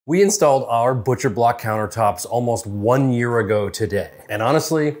We installed our butcher block countertops almost 1 year ago today, and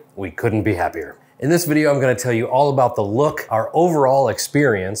honestly, we couldn't be happier. In this video, I'm gonna tell you all about the look, our overall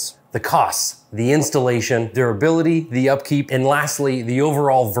experience, the costs, the installation, durability, the upkeep, and lastly, the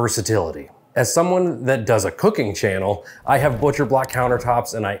overall versatility. As someone that does a cooking channel, I have butcher block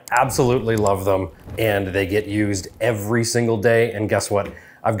countertops and I absolutely love them, and they get used every single day, and guess what?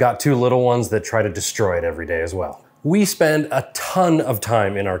 I've got two little ones that try to destroy it every day as well. We spend a ton of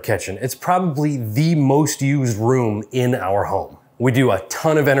time in our kitchen. It's probably the most used room in our home. We do a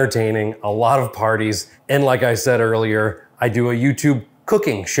ton of entertaining, a lot of parties, and like I said earlier, I do a YouTube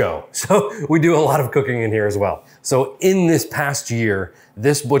cooking show. So we do a lot of cooking in here as well. So in this past year,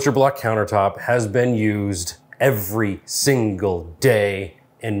 this butcher block countertop has been used every single day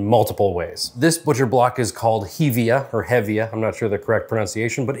in multiple ways. This butcher block is called Hevea or Hevea. I'm not sure the correct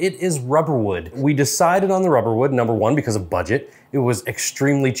pronunciation, but it is rubber wood. We decided on the rubber wood, number one, because of budget. It was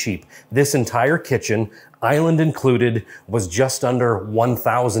extremely cheap. This entire kitchen, island included, was just under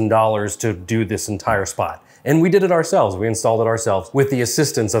 $1,000 to do this entire spot. And we did it ourselves. We installed it ourselves with the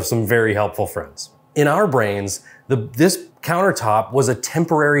assistance of some very helpful friends. In our brains, this countertop was a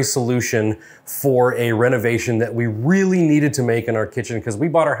temporary solution for a renovation that we really needed to make in our kitchen because we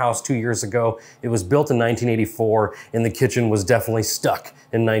bought our house 2 years ago. It was built in 1984 and the kitchen was definitely stuck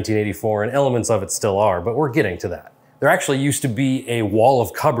in 1984 and elements of it still are, but we're getting to that. There actually used to be a wall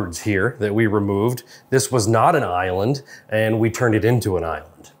of cupboards here that we removed. This was not an island and we turned it into an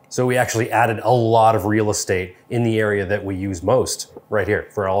island. So we actually added a lot of real estate in the area that we use most right here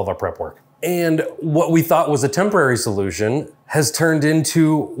for all of our prep work. And what we thought was a temporary solution has turned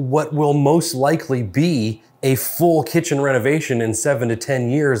into what will most likely be a full kitchen renovation in 7 to 10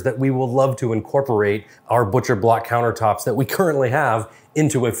 years that we will love to incorporate our butcher block countertops that we currently have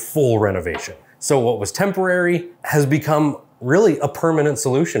into a full renovation. So what was temporary has become really a permanent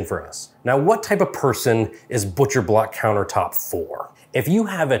solution for us. Now, what type of person is butcher block countertop for? If you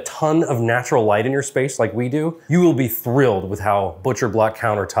have a ton of natural light in your space like we do, you will be thrilled with how butcher block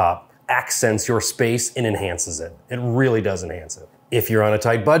countertop accents your space and enhances it. It really does enhance it. If you're on a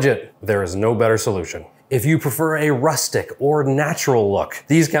tight budget, there is no better solution. If you prefer a rustic or natural look,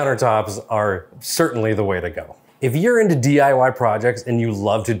 these countertops are certainly the way to go. If you're into DIY projects and you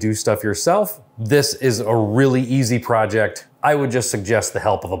love to do stuff yourself, this is a really easy project. I would just suggest the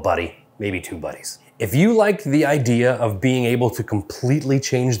help of a buddy, maybe two buddies. If you like the idea of being able to completely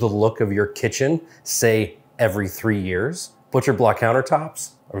change the look of your kitchen, say every 3 years, butcher block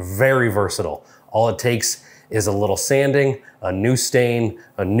countertops are very versatile. All it takes is a little sanding, a new stain,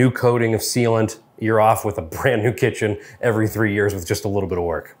 a new coating of sealant. You're off with a brand new kitchen every 3 years with just a little bit of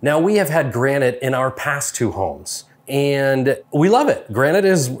work. Now, we have had granite in our past two homes and we love it. Granite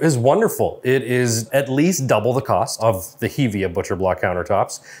is wonderful. It is at least double the cost of the Hevea butcher block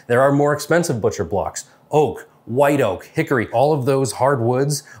countertops. There are more expensive butcher blocks, oak, white oak, hickory, all of those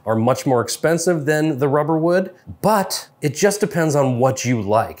hardwoods are much more expensive than the rubber wood, but it just depends on what you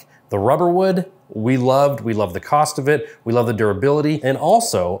like. The rubber wood, we love the cost of it, we love the durability, and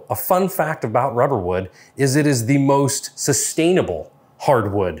also a fun fact about rubber wood is it is the most sustainable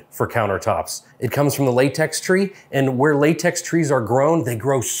hardwood for countertops. It comes from the latex tree, and where latex trees are grown, they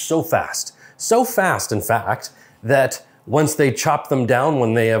grow so fast. So fast, in fact, that once they chop them down,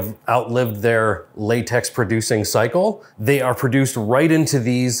 when they have outlived their latex producing cycle, they are produced right into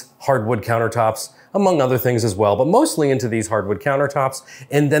these hardwood countertops, among other things as well, but mostly into these hardwood countertops.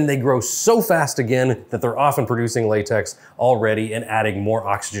 And then they grow so fast again that they're often producing latex already and adding more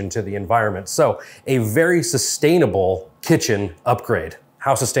oxygen to the environment. So a very sustainable kitchen upgrade.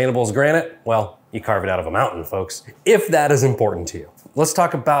 How sustainable is granite? Well, you carve it out of a mountain, folks, if that is important to you. Let's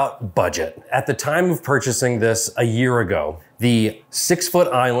talk about budget. At the time of purchasing this a year ago, the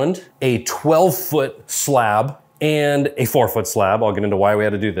 6-foot island, a 12-foot slab, and a 4-foot slab, I'll get into why we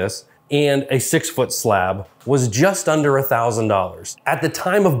had to do this, and a 6-foot slab was just under $1,000. At the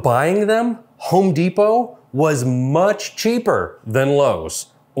time of buying them, Home Depot was much cheaper than Lowe's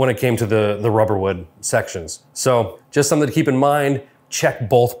when it came to the rubber wood sections. So just something to keep in mind, check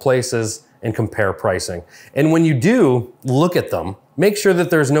both places and compare pricing. And when you do look at them, make sure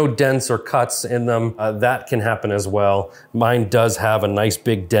that there's no dents or cuts in them. That can happen as well. Mine does have a nice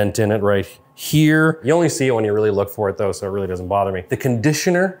big dent in it right here. You only see it when you really look for it though, so it really doesn't bother me. The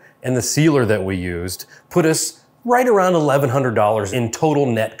conditioner and the sealer that we used put us right around $1,100 in total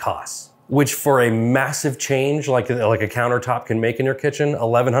net costs, which for a massive change like a countertop can make in your kitchen,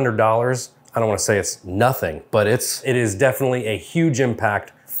 $1,100, I don't want to say it's nothing, but it is definitely a huge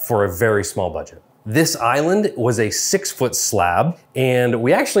impact for a very small budget. This island was a 6-foot slab, and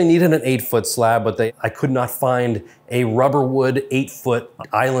we actually needed an 8-foot slab, but I could not find a rubber wood 8-foot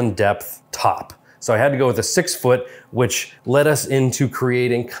island depth top. So I had to go with a 6-foot, which led us into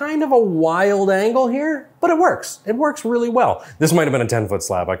creating kind of a wild angle here, but it works. It works really well. This might have been a 10-foot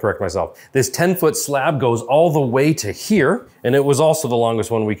slab, I correct myself. This 10-foot slab goes all the way to here, and it was also the longest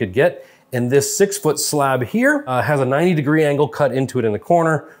one we could get. And this 6-foot slab here has a 90-degree angle cut into it in the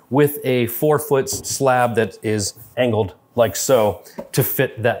corner with a 4-foot slab that is angled like so to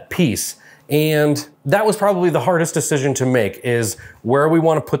fit that piece. And that was probably the hardest decision to make, is where we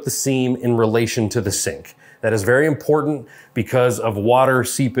want to put the seam in relation to the sink. That is very important because of water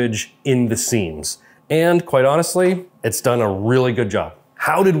seepage in the seams. And quite honestly, it's done a really good job.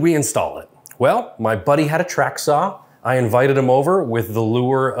 How did we install it? Well, my buddy had a track saw. I invited him over with the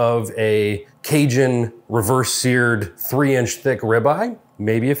lure of a Cajun reverse seared 3-inch thick ribeye,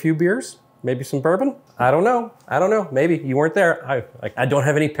 maybe a few beers, maybe some bourbon. I don't know, maybe you weren't there. I don't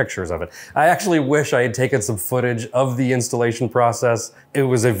have any pictures of it. I actually wish I had taken some footage of the installation process. It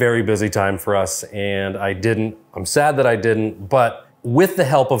was a very busy time for us and I didn't. I'm sad that I didn't, but with the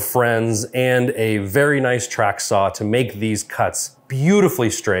help of friends and a very nice track saw to make these cuts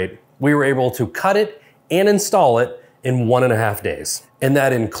beautifully straight, we were able to cut it and install it in 1.5 days. And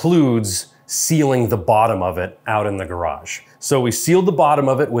that includes sealing the bottom of it out in the garage. So we sealed the bottom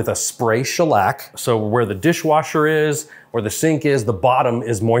of it with a spray shellac. So where the dishwasher is, or the sink is, the bottom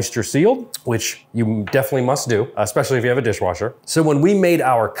is moisture sealed, which you definitely must do, especially if you have a dishwasher. So when we made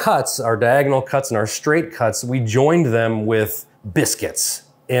our cuts, our diagonal cuts and our straight cuts, we joined them with biscuits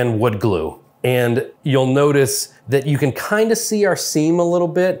and wood glue. And you'll notice that you can kind of see our seam a little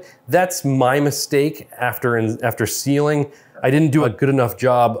bit. That's my mistake after sealing. I didn't do a good enough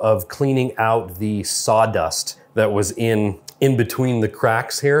job of cleaning out the sawdust that was in between the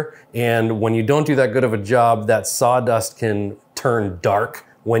cracks here. And when you don't do that good of a job, that sawdust can turn dark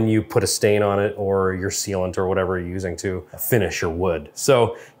when you put a stain on it or your sealant or whatever you're using to finish your wood.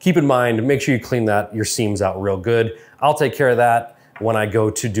 So keep in mind, make sure you clean your seams out real good. I'll take care of that when I go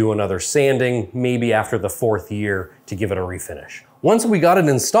to do another sanding, maybe after the 4th year to give it a refinish. Once we got it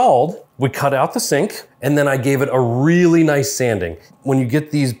installed, we cut out the sink and then I gave it a really nice sanding. When you get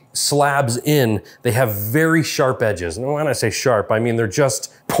these slabs in, they have very sharp edges. And when I say sharp, I mean they're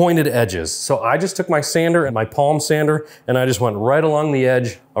just pointed edges. So I just took my sander and my palm sander and I just went right along the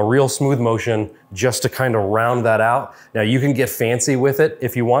edge, a real smooth motion, just to kind of round that out. Now you can get fancy with it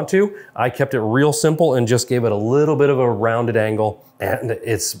if you want to. I kept it real simple and just gave it a little bit of a rounded angle, and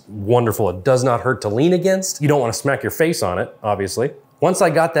it's wonderful. It does not hurt to lean against. You don't want to smack your face on it, obviously. Once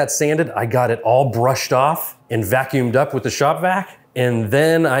I got that sanded, I got it all brushed off and vacuumed up with the shop vac. And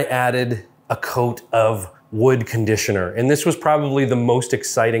then I added a coat of wood conditioner. And this was probably the most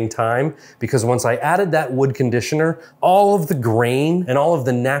exciting time because once I added that wood conditioner, all of the grain and all of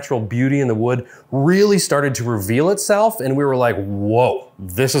the natural beauty in the wood really started to reveal itself. And we were like, whoa,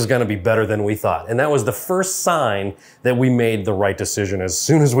 this is gonna be better than we thought. And that was the first sign that we made the right decision. As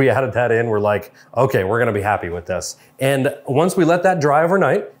soon as we added that in, we're like, okay, we're gonna be happy with this. And once we let that dry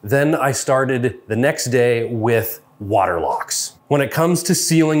overnight, then I started the next day with water locks. When it comes to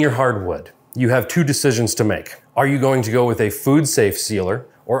sealing your hardwood, you have 2 decisions to make. Are you going to go with a food safe sealer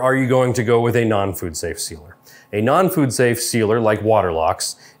or are you going to go with a non-food safe sealer? A non-food safe sealer, like water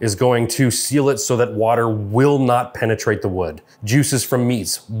locks, is going to seal it so that water will not penetrate the wood. Juices from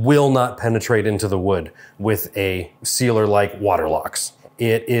meats will not penetrate into the wood with a sealer like water locks.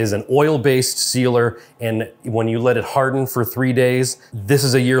 It is an oil-based sealer, and when you let it harden for 3 days, this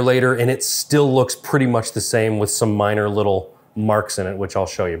is a year later and it still looks pretty much the same with some minor little marks in it, which I'll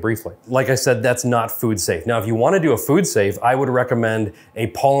show you briefly. Like I said, that's not food safe. Now, if you want to do a food safe, I would recommend a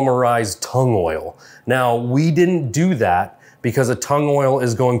polymerized tung oil. Now, we didn't do that because a tung oil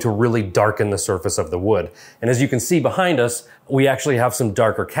is going to really darken the surface of the wood. And as you can see behind us, we actually have some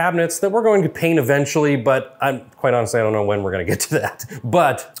darker cabinets that we're going to paint eventually, but quite honestly, I don't know when we're gonna get to that.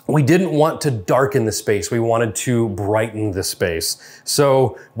 But we didn't want to darken the space. We wanted to brighten the space.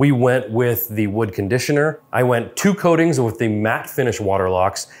 So we went with the wood conditioner. I went 2 coatings with the matte finish water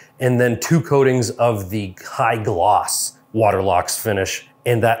locks, and then 2 coatings of the high gloss water locks finish,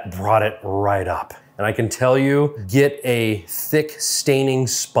 and that brought it right up. And I can tell you, get a thick staining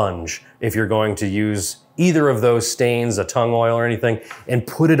sponge if you're going to use either of those stains, a tung oil or anything, and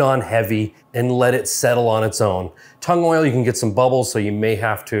put it on heavy and let it settle on its own. Tung oil, you can get some bubbles, so you may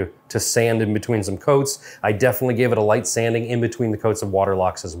have to sand in between some coats. I definitely gave it a light sanding in between the coats of water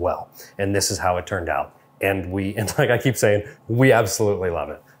locks as well. And this is how it turned out. And like I keep saying, we absolutely love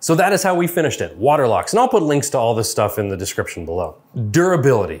it. So that is how we finished it, water locks. And I'll put links to all this stuff in the description below.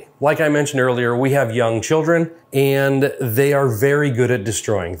 Durability. Like I mentioned earlier, we have young children and they are very good at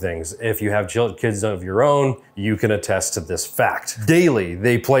destroying things. If you have kids of your own, you can attest to this fact. Daily,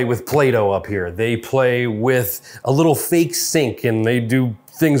 they play with Play-Doh up here. They play with a little fake sink and they do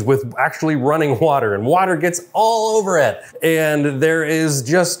things with actually running water, and water gets all over it. And there is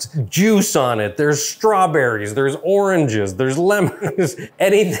just juice on it. There's strawberries, there's oranges, there's lemons.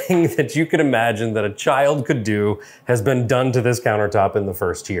 Anything that you could imagine that a child could do has been done to this countertop in the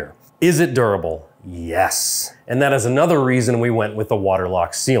first year. Is it durable? Yes. And that is another reason we went with the water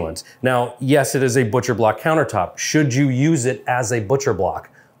lock sealant. Now, yes, it is a butcher block countertop. Should you use it as a butcher block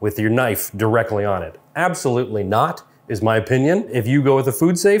with your knife directly on it? Absolutely not, is my opinion. If you go with a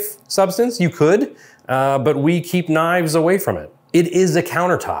food safe substance, you could, but we keep knives away from it. It is a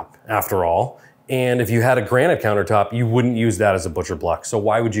countertop after all. And if you had a granite countertop, you wouldn't use that as a butcher block. So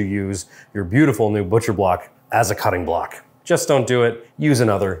why would you use your beautiful new butcher block as a cutting block? Just don't do it. Use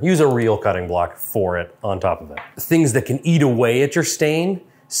a real cutting block for it on top of it. Things that can eat away at your stain,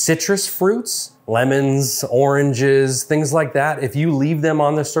 citrus fruits, lemons, oranges, things like that. If you leave them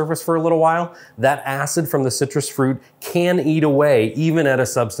on the surface for a little while, that acid from the citrus fruit can eat away even at a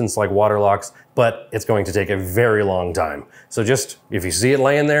substance like water locks, but it's going to take a very long time. So just, if you see it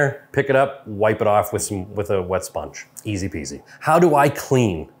laying there, pick it up, wipe it off with a wet sponge. Easy peasy. How do I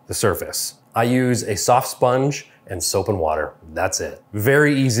clean the surface? I use a soft sponge and soap and water. That's it.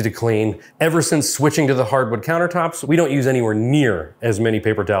 Very easy to clean. Ever since switching to the hardwood countertops, we don't use anywhere near as many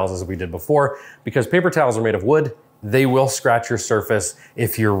paper towels as we did before because paper towels are made of wood. They will scratch your surface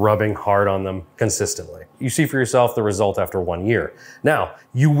if you're rubbing hard on them consistently. You see for yourself the result after 1 year. Now,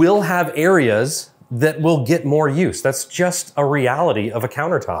 you will have areas that will get more use. That's just a reality of a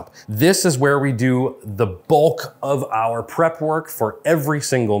countertop. This is where we do the bulk of our prep work for every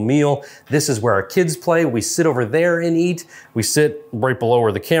single meal. This is where our kids play. We sit over there and eat. We sit right below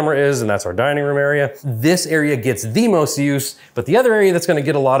where the camera is, and that's our dining room area. This area gets the most use, but the other area that's gonna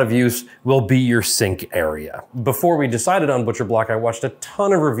get a lot of use will be your sink area. Before we decided on butcher block, I watched a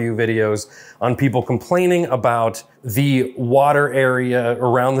ton of review videos on people complaining about the water area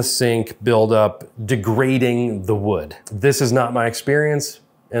around the sink buildup degrading the wood. This is not my experience,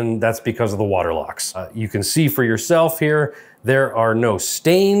 and that's because of the water locks. You can see for yourself here, there are no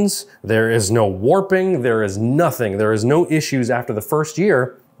stains, there is no warping, there is nothing. There is no issues after the first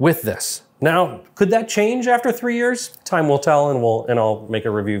year with this. Now, could that change after 3 years? Time will tell, and I'll make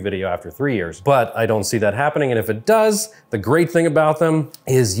a review video after 3 years. But I don't see that happening, and if it does, the great thing about them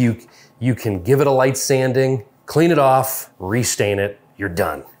is you can give it a light sanding, clean it off, restain it, you're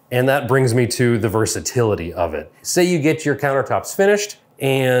done. And that brings me to the versatility of it. Say you get your countertops finished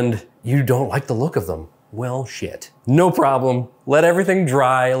and you don't like the look of them. Well, shit. No problem. Let everything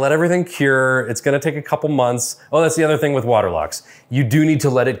dry, let everything cure. It's gonna take a couple months. Oh, that's the other thing with water locks. You do need to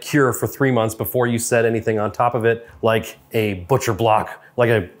let it cure for 3 months before you set anything on top of it, like a butcher block, like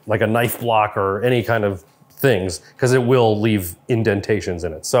a knife block or any kind of things, because it will leave indentations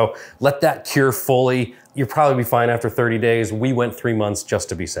in it. So let that cure fully. You'll probably be fine after 30 days. We went 3 months just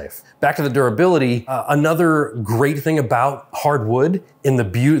to be safe. Back to the durability, another great thing about hardwood in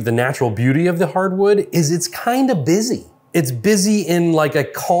the natural beauty of the hardwood is it's kind of busy. It's busy in like a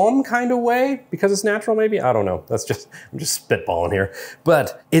calm kind of way because it's natural maybe, I don't know. I'm just spitballing here.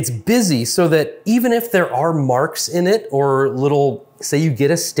 But it's busy so that even if there are marks in it or little, say you get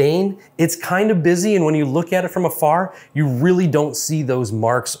a stain, it's kind of busy, and when you look at it from afar, you really don't see those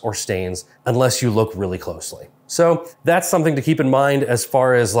marks or stains unless you look really closely. So that's something to keep in mind as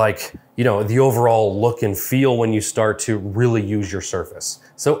far as like, you know, the overall look and feel when you start to really use your surface.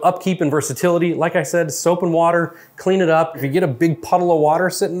 So upkeep and versatility, like I said, soap and water, clean it up. If you get a big puddle of water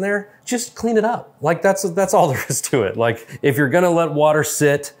sitting there, just clean it up. Like that's all there is to it. Like if you're gonna let water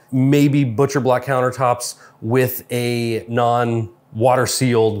sit, maybe butcher block countertops with a non-water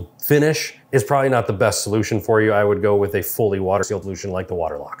sealed finish is probably not the best solution for you. I would go with a fully water sealed solution like the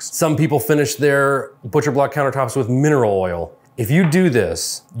water locks. Some people finish their butcher block countertops with mineral oil. If you do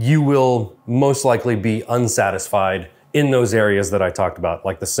this, you will most likely be unsatisfied in those areas that I talked about,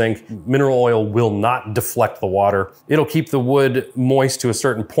 like the sink. Mineral oil will not deflect the water. It'll keep the wood moist to a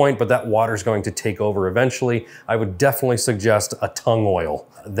certain point, but that water is going to take over eventually. I would definitely suggest a tung oil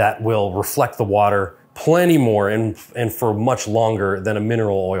that will reflect the water plenty more and for much longer than a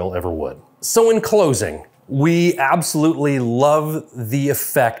mineral oil ever would. So in closing, we absolutely love the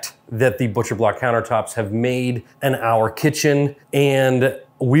effect that the butcher block countertops have made in our kitchen, and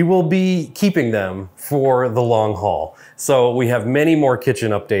we will be keeping them for the long haul. So we have many more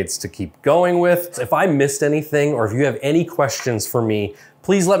kitchen updates to keep going with. If I missed anything or if you have any questions for me,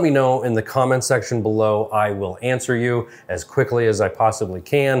 please let me know in the comment section below. I will answer you as quickly as I possibly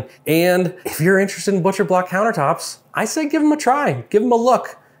can. And if you're interested in butcher block countertops, I say give them a try, give them a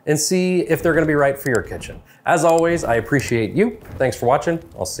look, and see if they're gonna be right for your kitchen. As always, I appreciate you. Thanks for watching.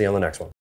 I'll see you on the next one.